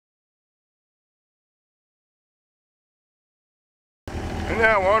And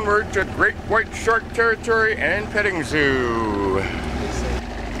now onward to great white shark territory and petting zoo.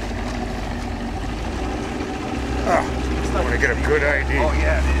 I want to get a good ID. Oh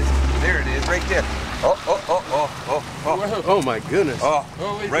yeah, it is. There it is, right there. Oh. Oh my goodness. Oh,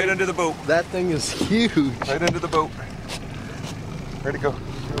 right under the boat. That thing is huge. Right under the boat. Where'd it go?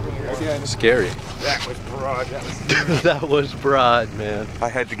 Scary. That was broad. That was broad, man. I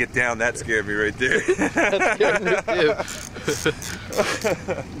had to get down. That scared me right there. That scared me too.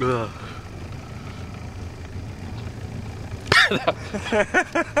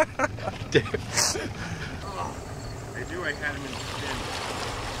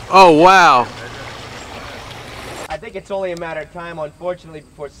 Oh wow. I think it's only a matter of time, unfortunately,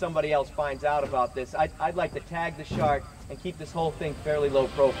 before somebody else finds out about this. I'd like to tag the shark and keep this whole thing fairly low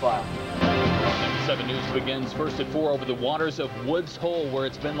profile. 7 News begins first at 4 over the waters of Woods Hole, where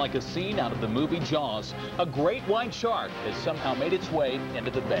it's been like a scene out of the movie Jaws. A great white shark has somehow made its way into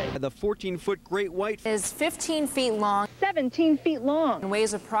the bay. The 14-foot great white is 15 feet long, 17 feet long, and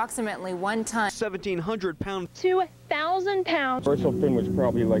weighs approximately 1 ton. 1,700 pounds. 2,000 pounds. Dorsal fin was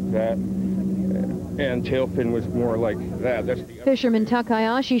probably like that, and tail fin was more like that. Fisherman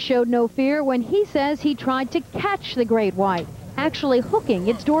Takahashi showed no fear when he says he tried to catch the great white, actually hooking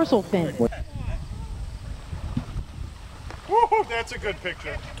its dorsal fin. Woo, that's a good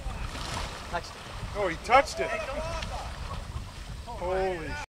picture. Oh, he touched it. Holy